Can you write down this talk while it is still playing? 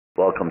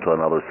Welcome to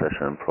another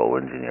session in Pro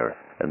Engineer.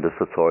 In this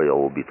tutorial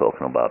we'll be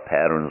talking about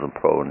patterns in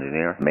Pro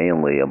Engineer,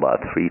 mainly about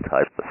three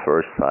types. The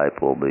first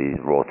type will be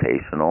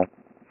rotational,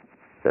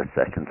 the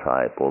second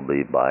type will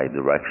be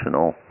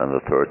bidirectional, and the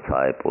third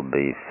type will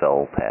be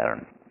fill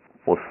pattern.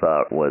 We'll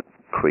start with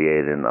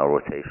creating a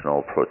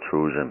rotational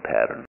protrusion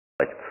pattern.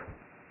 Select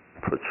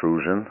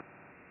protrusion.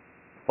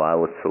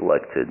 While it's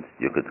selected,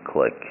 you could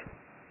click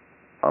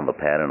on the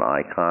pattern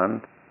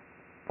icon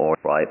or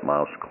right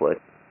mouse click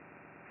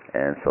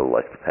and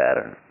select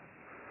pattern.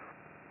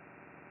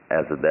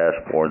 As the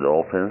dashboard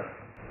opens,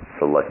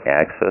 select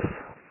axis,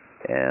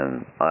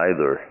 and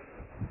either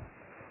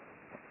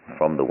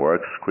from the work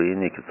screen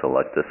you can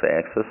select this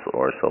axis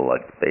or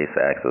select base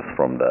axis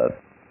from the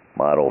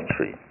model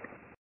tree.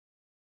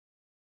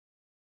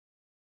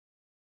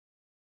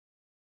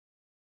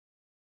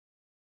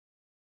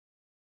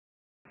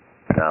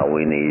 Now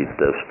we need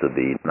this to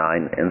be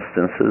 9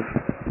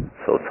 instances,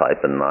 so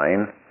type in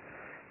 9.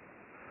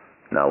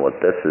 Now what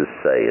this is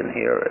saying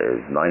here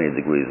is 90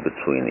 degrees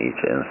between each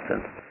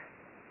instance.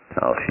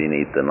 Now if you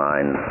need the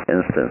 9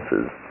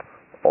 instances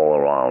all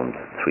around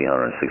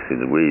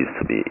 360 degrees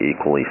to be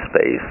equally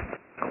spaced,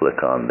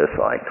 click on this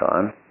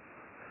icon.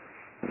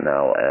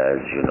 Now as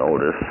you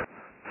notice,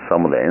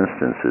 some of the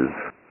instances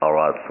are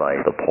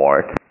outside the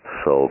part,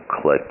 so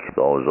click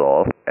those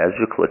off. As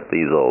you click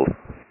these off,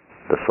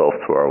 the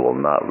software will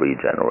not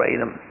regenerate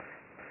them.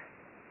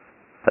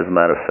 As a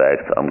matter of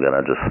fact, I'm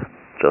gonna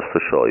just to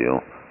show you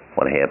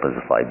what happens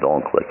if I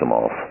don't click them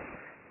off.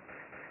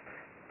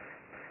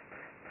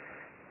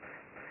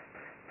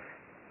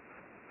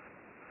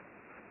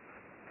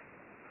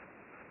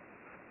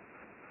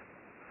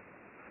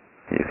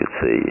 You can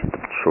see the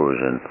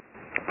protrusion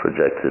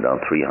projected on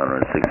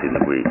 360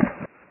 degrees.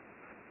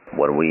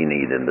 What we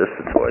need in this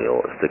tutorial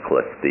is to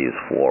click these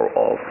 4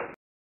 off.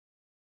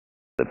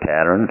 The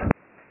pattern,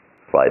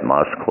 right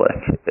mouse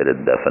click,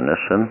 edit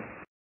definition,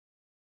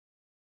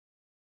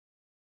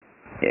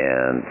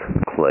 and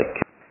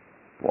click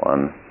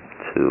 1,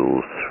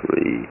 2,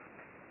 3,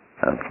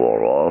 and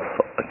 4 off,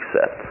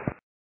 accept.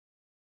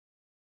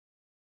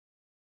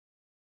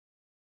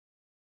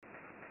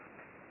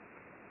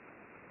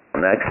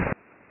 Next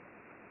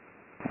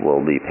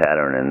will be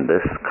pattern in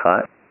this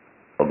cut.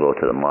 We'll go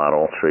to the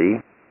model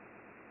tree,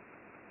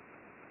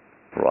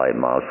 right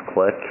mouse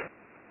click,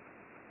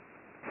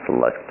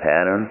 select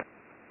pattern,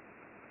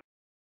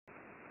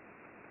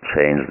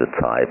 change the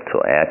type to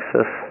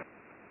axis,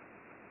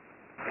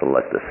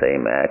 select the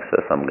same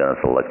axis. I'm going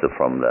to select it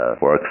from the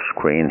work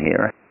screen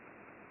here.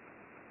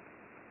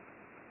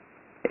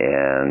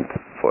 And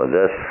for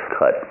this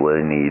cut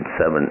we need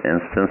 7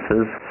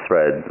 instances,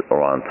 thread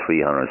around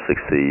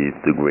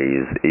 360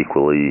 degrees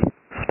equally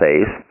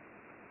spaced.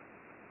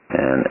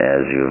 And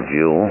as you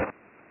view,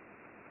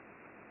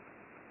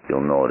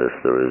 you'll notice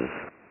there is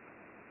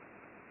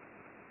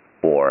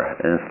 4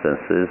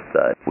 instances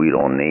that we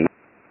don't need.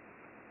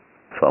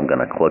 So I'm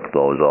going to click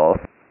those off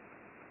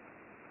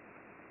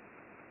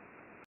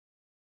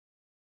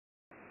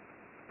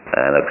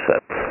and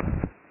accept.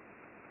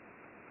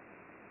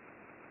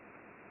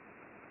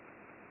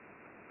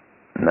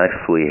 Next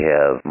we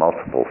have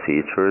multiple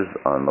features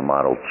on the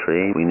model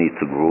tree. We need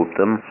to group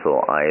them,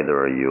 so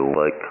either you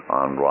click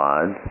on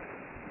rod,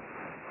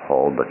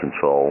 hold the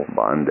control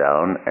button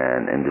down,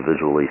 and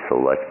individually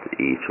select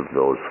each of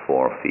those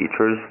 4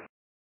 features.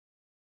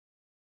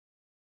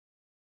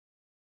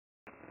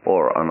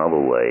 Or another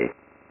way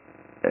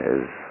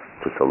is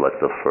to select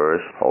the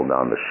first, hold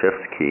down the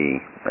shift key,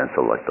 and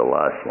select the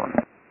last one.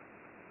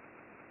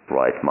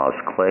 Right mouse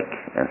click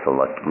and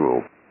select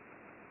group.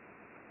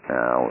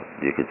 Now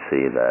you can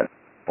see that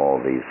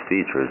all these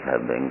features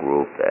have been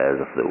grouped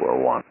as if they were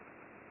one.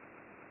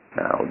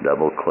 Now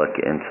double click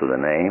into the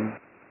name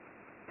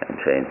and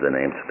change the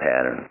name to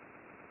pattern.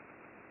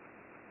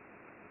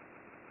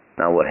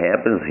 Now what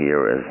happens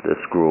here is this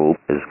group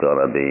is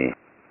going to be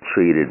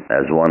treated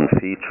as one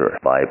feature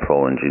by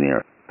Pro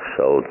Engineer.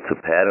 So to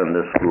pattern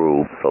this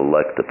group,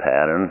 select the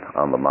pattern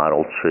on the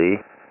model tree,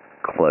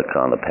 click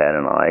on the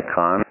pattern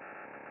icon,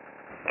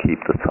 keep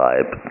the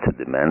type to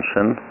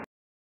dimension,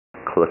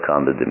 click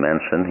on the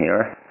dimension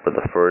here. For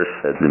the first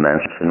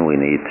dimension we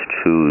need to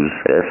choose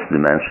this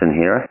dimension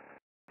here.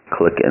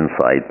 Click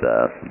inside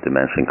the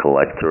dimension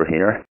collector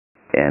here,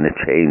 and it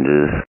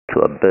changes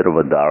to a bit of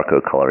a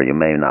darker color. You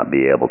may not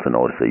be able to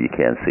notice it, you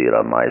can't see it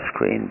on my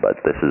screen, but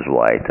this is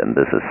white and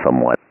this is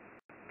somewhat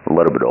a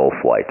little bit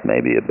off-white,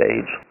 maybe a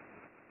beige.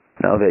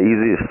 Now the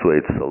easiest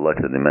way to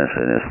select a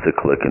dimension is to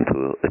click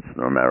into its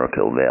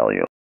numerical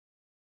value.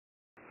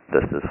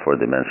 This is for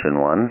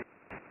dimension 1.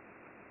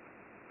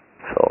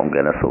 So I'm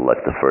going to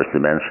select the first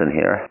dimension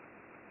here.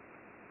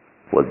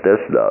 What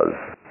this does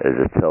is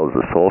it tells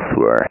the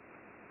software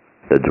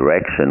the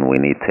direction we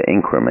need to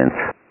increment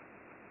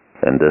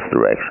in this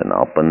direction,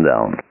 up and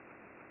down.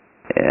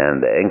 And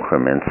the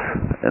increments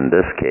in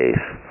this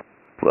case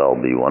will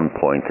be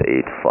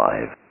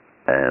 1.85.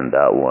 And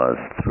that was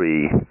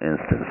 3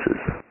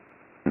 instances.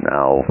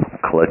 Now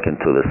click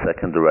into the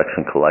second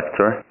direction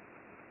collector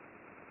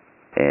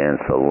and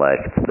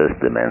select this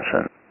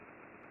dimension.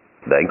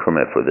 The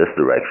increment for this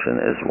direction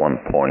is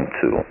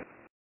 1.2.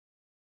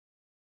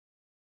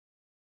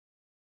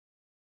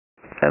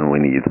 And we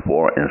need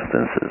 4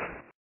 instances.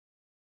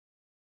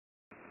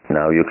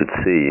 Now you could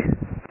see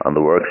on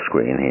the work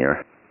screen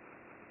here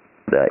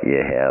that you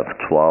have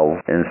 12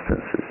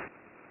 instances.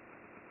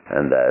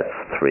 And that's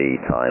 3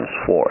 times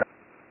 4.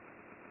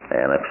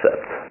 And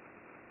accept.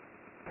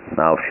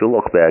 Now if you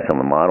look back on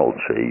the model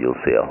tree, you'll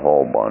see a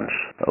whole bunch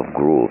of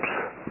groups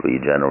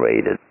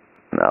regenerated.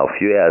 Now if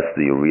you ask,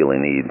 do you really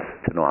need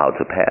to know how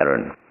to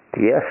pattern?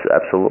 Yes,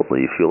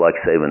 absolutely. If you like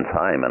saving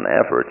time and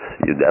effort,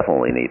 you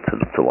definitely need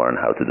to learn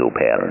how to do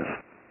patterns.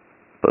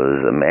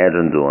 Because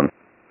imagine doing,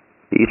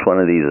 each one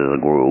of these is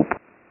a group,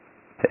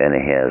 and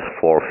it has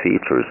 4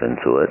 features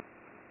into it.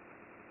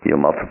 You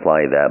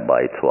multiply that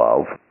by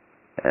 12,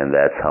 and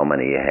that's how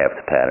many you have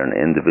to pattern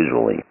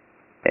individually.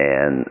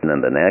 And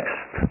then the next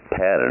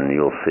pattern,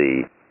 you'll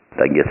see,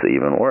 that gets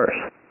even worse.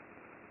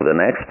 The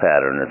next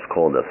pattern is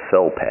called a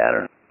fill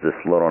pattern. This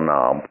little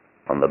knob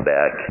on the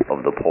back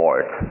of the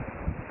port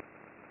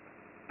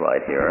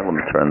right here. Let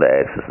me turn the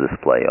axis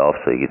display off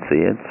so you can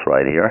see it. It's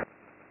right here,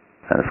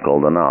 and it's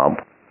called a knob.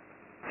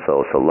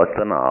 So select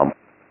the knob,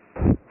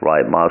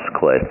 right mouse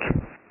click,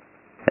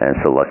 and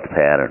select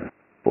pattern,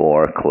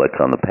 or click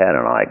on the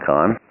pattern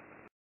icon.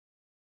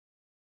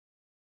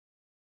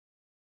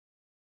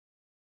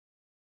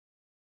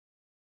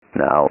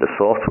 Now the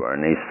software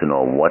needs to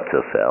know what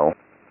to fill,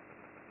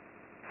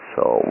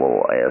 so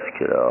we'll ask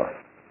you to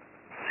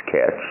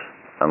sketch,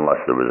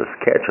 unless there was a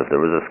sketch. If there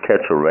was a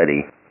sketch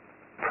already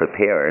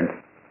prepared,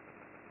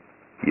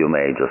 you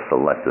may just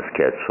select the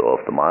sketch off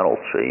the model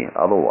tree.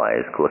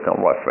 Otherwise, click on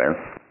reference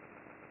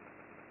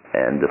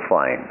and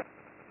define.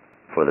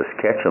 For the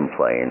sketching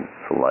plane,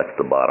 select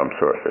the bottom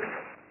surface.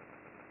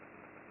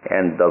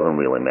 And it doesn't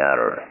really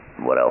matter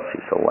what else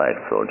you select,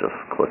 so just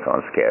click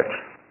on sketch.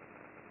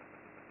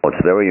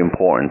 It's very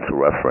important to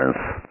reference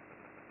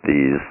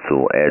these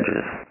 2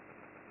 edges.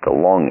 The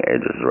long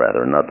edges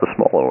rather, not the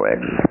smaller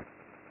edges.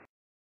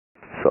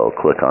 So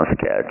click on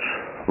sketch,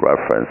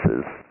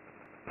 references,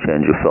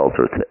 change your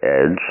filter to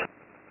edge,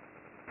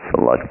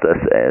 select this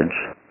edge,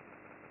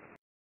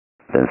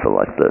 then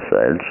select this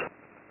edge,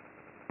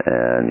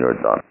 and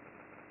you're done.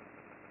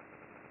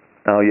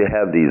 Now you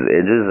have these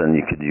edges, and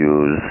you could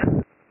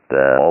use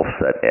the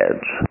offset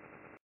edge.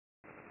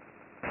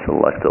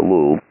 Select a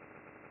loop,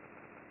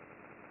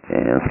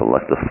 and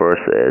select the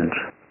first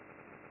edge,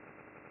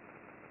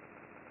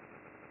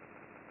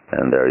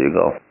 and there you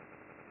go.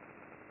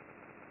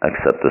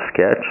 Accept the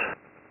sketch.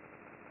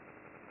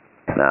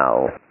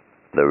 Now,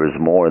 there is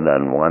more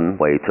than one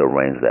way to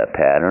arrange that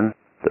pattern.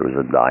 There is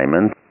a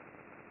diamond.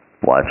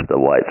 Watch the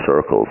white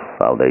circles,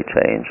 how they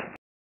change.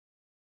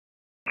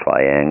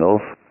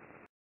 Triangles,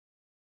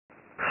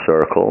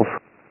 circles,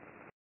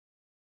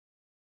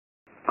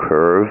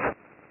 curve,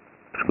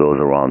 which goes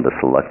around the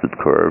selected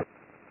curve,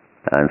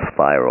 and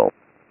spiral.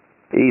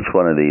 Each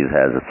one of these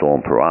has its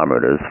own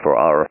parameters. For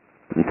our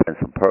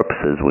intents and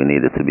purposes, we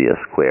need it to be a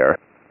square,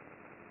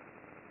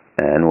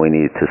 and we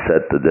need to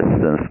set the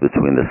distance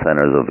between the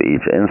centers of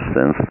each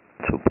instance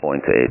to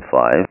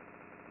 0.85,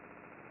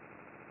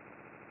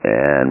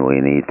 and we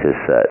need to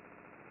set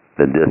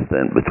the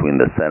distance between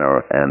the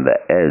center and the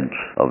edge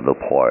of the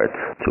part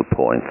to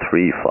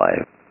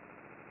 0.35.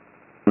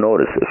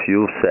 Notice, if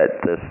you set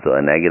this to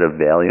a negative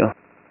value,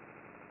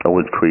 it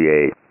would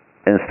create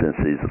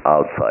instances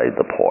outside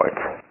the port.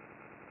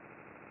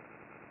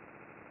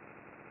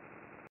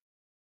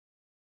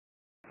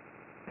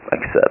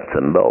 Accept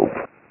and build.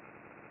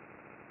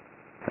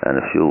 And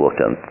if you look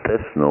at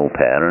this new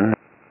pattern,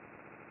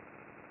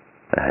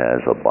 it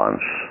has a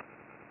bunch.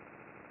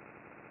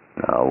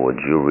 Now, would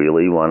you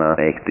really want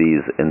to make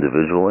these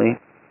individually?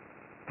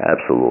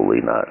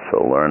 Absolutely not.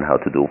 So learn how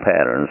to do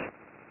patterns.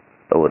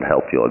 It would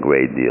help you a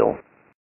great deal.